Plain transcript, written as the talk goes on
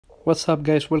What's up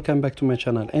guys, welcome back to my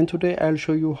channel, and today I'll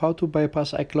show you how to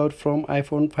bypass iCloud from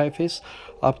iPhone 5s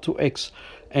up to X,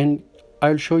 and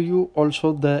I'll show you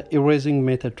also the erasing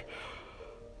method.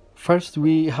 First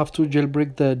we have to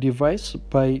jailbreak the device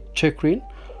by checkring,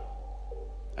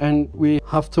 and we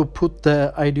have to put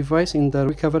the iDevice in the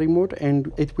recovery mode,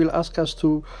 and it will ask us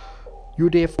to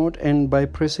UDF mode, and by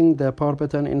pressing the power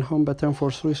button and home button for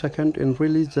 3 seconds and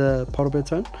release the power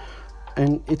button,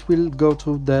 and it will go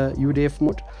to the UDF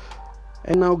mode.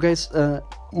 And now guys,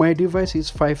 my device is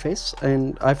 5s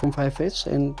and iPhone 5s,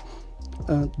 and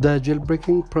the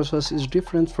jailbreaking process is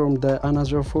different from the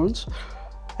another phones,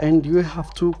 and you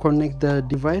have to connect the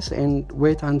device and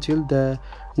wait until the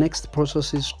next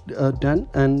process is done,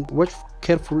 and watch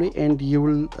carefully and you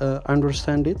will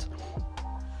understand it.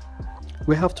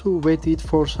 We have to wait it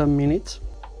for some minutes.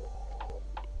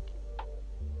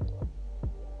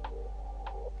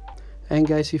 And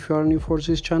guys, if you are new for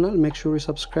this channel, make sure you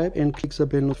subscribe and click the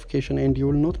bell notification, and you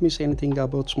will not miss anything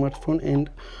about smartphone and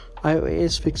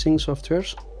iOS fixing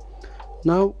softwares.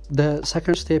 Now the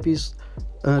second step is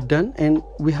done, and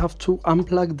we have to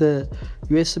unplug the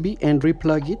USB and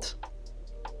replug it.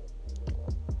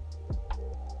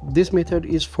 This method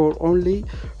is for only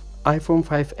iPhone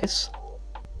 5s.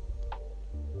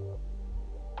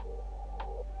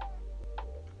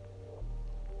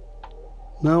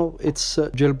 Now it's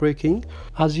jailbreaking.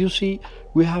 As you see,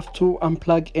 we have to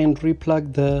unplug and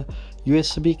replug the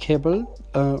USB cable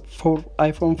for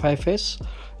iPhone 5s.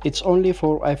 It's only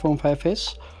for iPhone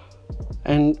 5s,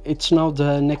 and it's now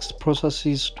the next process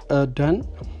is done.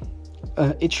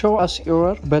 It shows us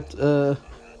error, but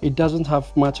it doesn't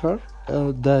have matter.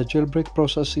 The jailbreak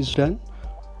process is done.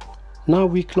 Now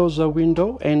we close the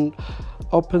window and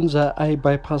open the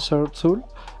iBypasser tool,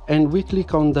 and we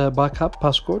click on the backup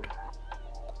passcode.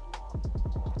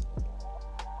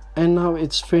 And now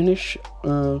it's finished.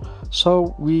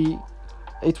 So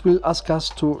it will ask us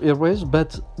to erase,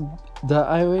 but the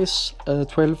iOS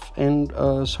 12 and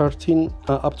 13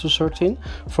 up to 13,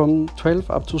 from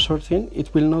 12 up to 13,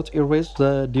 it will not erase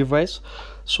the device.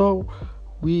 So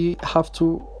we have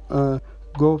to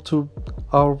go to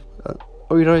our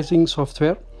erasing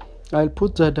software. I'll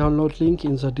put the download link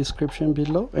in the description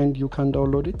below, and you can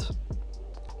download it.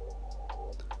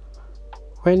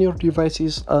 When your device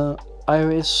is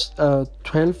iOS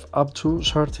 12 up to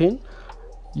 13,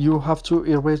 you have to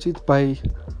erase it by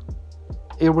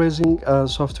erasing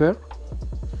software,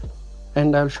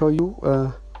 and I'll show you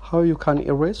how you can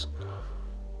erase.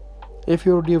 If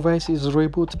your device is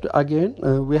rebooted again,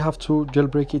 we have to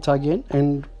jailbreak it again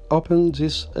and open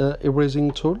this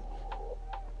erasing tool.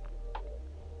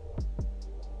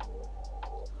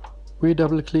 We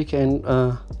double click, and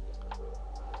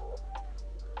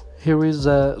here is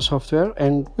the software,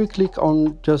 and we click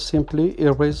on just simply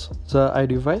erase the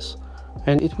iDevice,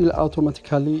 and it will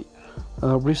automatically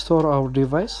restore our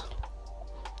device.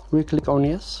 We click on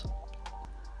yes.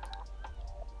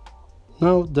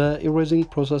 Now the erasing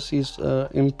process is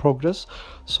in progress,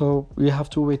 so we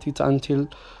have to wait it until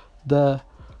the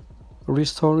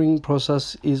restoring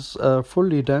process is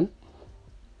fully done.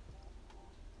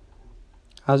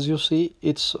 As you see,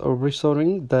 it's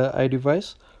restoring the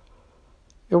iDevice,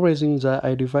 erasing the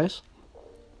iDevice.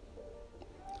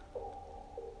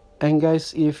 And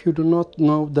guys, if you do not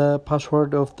know the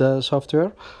password of the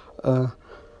software,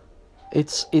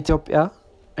 it's Ethiopia,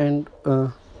 and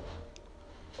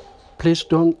please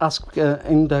don't ask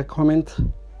in the comment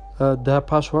the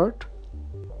password.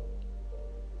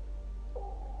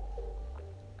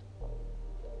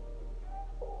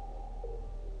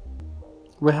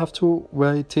 We have to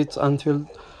wait it until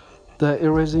the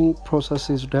erasing process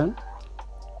is done.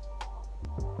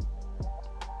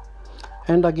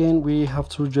 And again, we have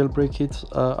to jailbreak it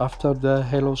after the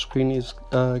hello screen is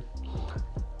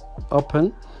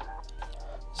open.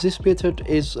 This method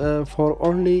is for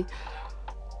only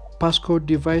passcode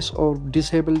device or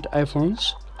disabled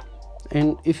iPhones,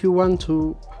 and if you want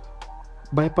to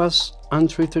bypass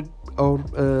untreated or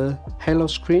hello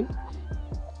screen,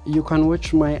 you can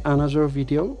watch my another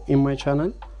video in my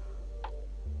channel.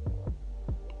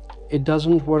 It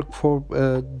doesn't work for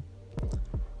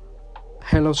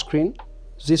hello screen.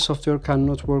 This software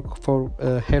cannot work for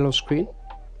hello screen.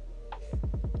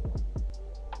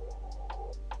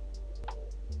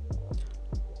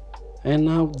 And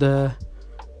now the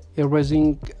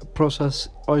erasing process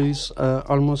is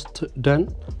almost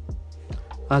done.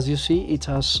 As you see, it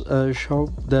has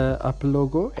shown the Apple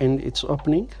logo, and it's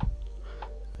opening,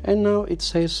 and now it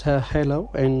says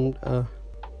hello, and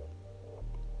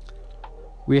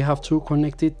we have to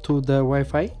connect it to the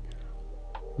Wi-Fi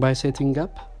by setting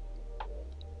up.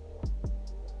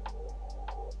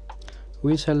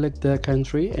 We select the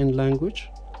country and language,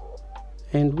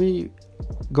 and we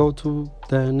go to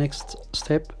the next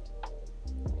step.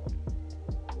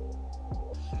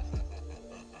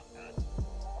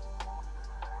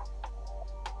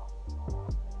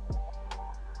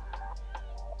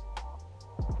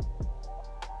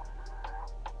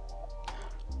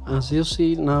 As you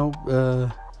see now,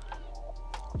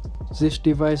 this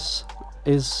device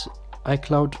is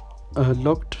iCloud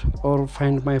locked, or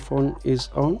Find My Phone is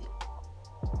on.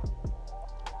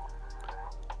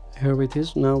 Here it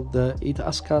is. Now it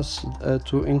asks us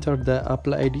to enter the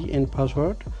Apple ID and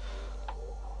password.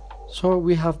 So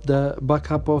we have the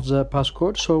backup of the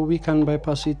passcode, so we can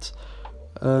bypass it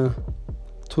to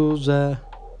the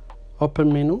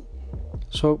open menu.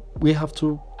 So we have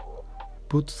to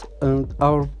put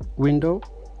our window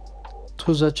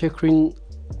to the checkering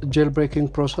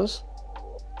jailbreaking process.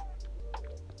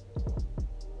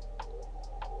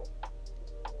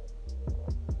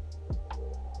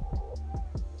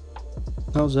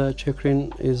 Now the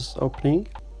checkering is opening.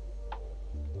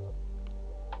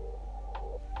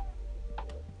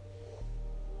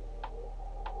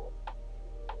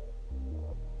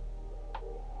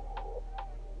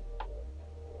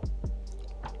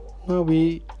 Now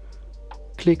we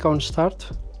click on start,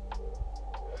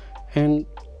 and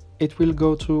it will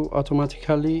go to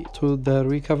automatically to the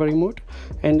recovery mode,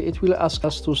 and it will ask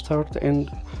us to start, and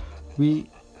we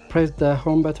press the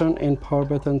home button and power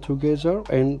button together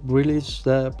and release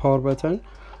the power button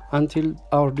until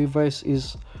our device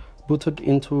is booted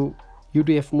into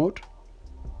UDF mode.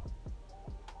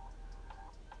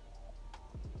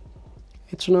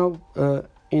 It's now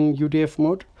in UDF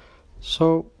mode,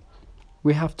 so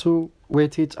we have to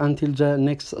wait it until the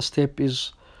next step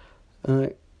is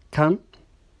come.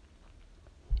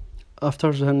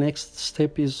 After the next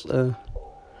step is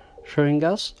showing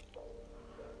us,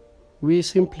 we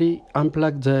simply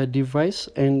unplug the device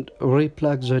and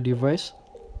replug the device,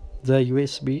 the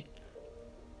USB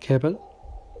cable.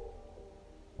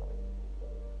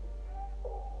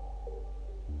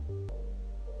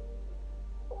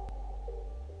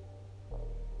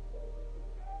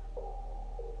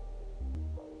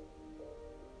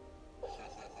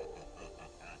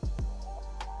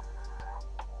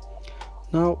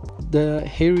 Now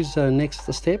here is the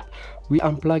next step. We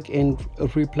unplug and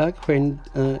replug when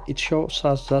it shows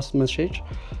us that message,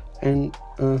 and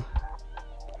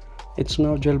it's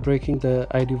now jailbreaking the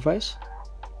iDevice.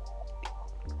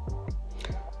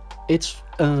 It's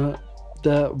the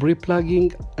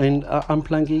replugging and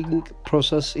unplugging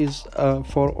process is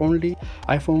for only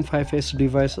iPhone 5s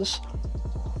devices.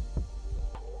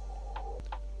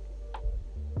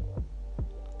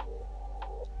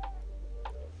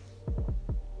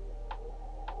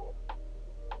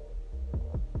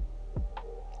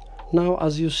 Now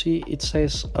as you see, it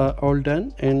says all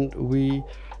done, and we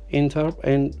enter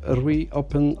and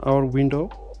reopen our window,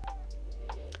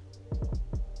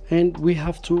 and we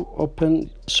have to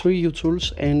open 3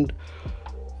 utils, and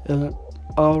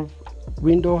our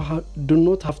window do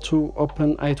not have to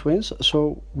open iTunes,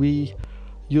 so we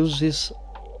use this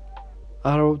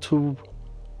arrow to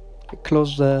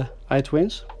close the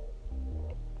iTunes.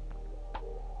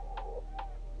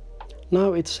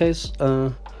 Now it says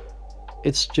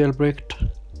it's jailbreaked.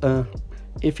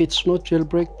 If it's not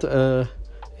jailbreaked,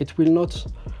 it will not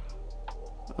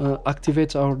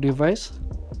activate our device.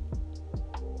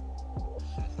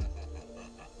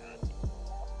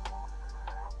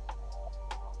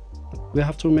 We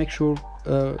have to make sure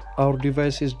our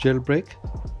device is jailbreak,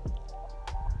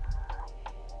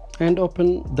 and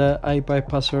open the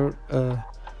iBypasser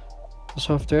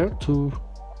software to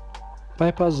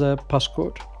bypass the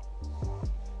passcode.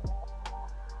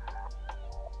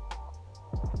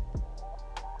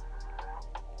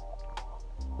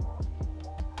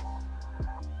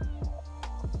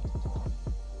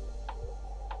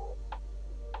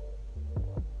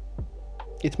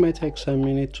 It may take some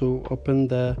minute to open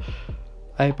the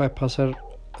iBypasser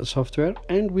software,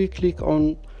 and we click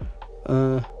on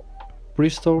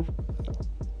restore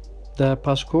the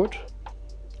passcode.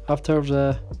 After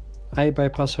the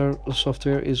iBypasser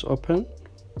software is open,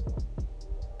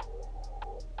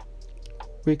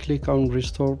 we click on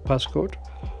restore passcode,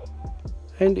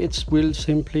 and it will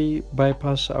simply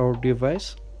bypass our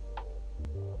device.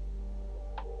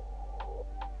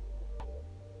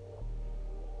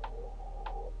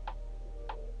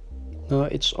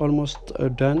 It's almost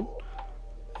done.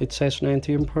 It says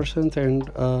 19%, and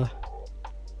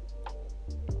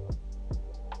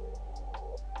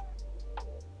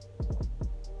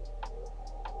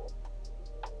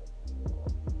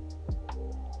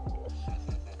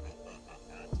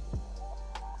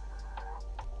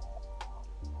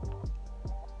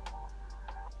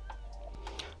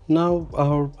Now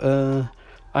our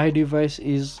iDevice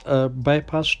is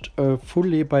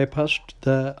fully bypassed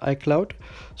the iCloud,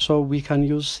 so we can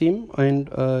use SIM and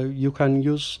you can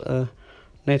use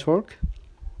network.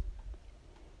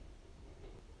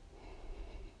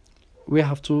 We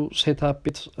have to set up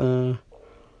it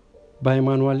by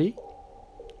manually.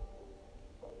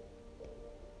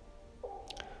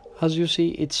 As you see,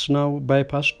 it's now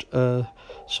bypassed,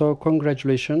 so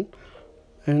congratulations.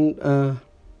 And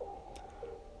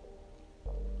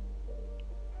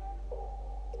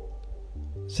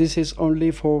this is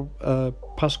only for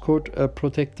passcode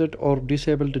protected or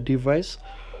disabled device.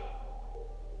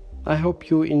 I hope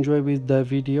you enjoy with the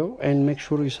video, and make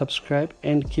sure you subscribe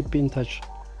and keep in touch.